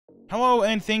Hello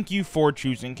and thank you for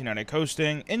choosing Kinetic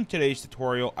Hosting. In today's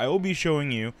tutorial, I will be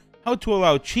showing you how to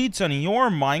allow cheats on your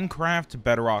Minecraft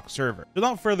Bedrock server.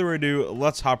 Without further ado,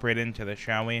 let's hop right into this,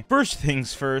 shall we? First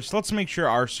things first, let's make sure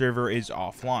our server is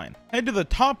offline. Head to the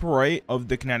top right of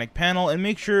the Kinetic panel and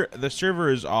make sure the server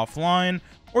is offline,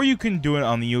 or you can do it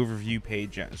on the overview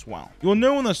page as well. You'll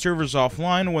know when the server is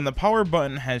offline when the power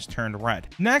button has turned red.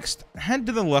 Next, head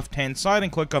to the left hand side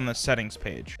and click on the settings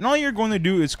page. And all you're going to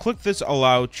do is click this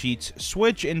allow cheats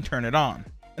switch and turn it on.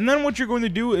 And then what you're going to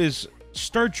do is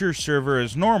start your server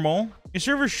as normal. Your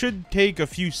server should take a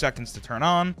few seconds to turn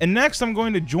on. And next, I'm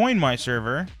going to join my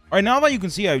server. Alright, now that you can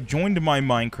see I've joined my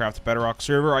Minecraft Bedrock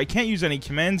server, I can't use any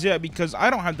commands yet because I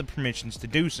don't have the permissions to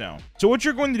do so. So what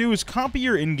you're going to do is copy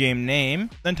your in-game name,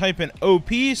 then type in OP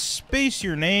space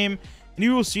your name, and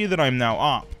you will see that I'm now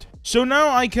opt. So now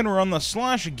I can run the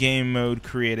 /game mode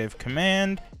creative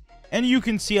command, and you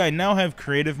can see I now have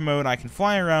creative mode. I can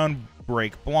fly around,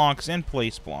 break blocks, and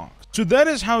place blocks. So that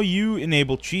is how you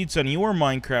enable cheats on your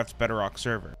Minecraft Bedrock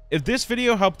server. If this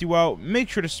video helped you out, make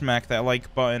sure to smack that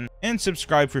like button and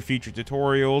subscribe for future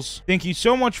tutorials. Thank you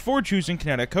so much for choosing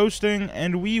Kinetic Hosting,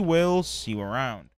 and we will see you around.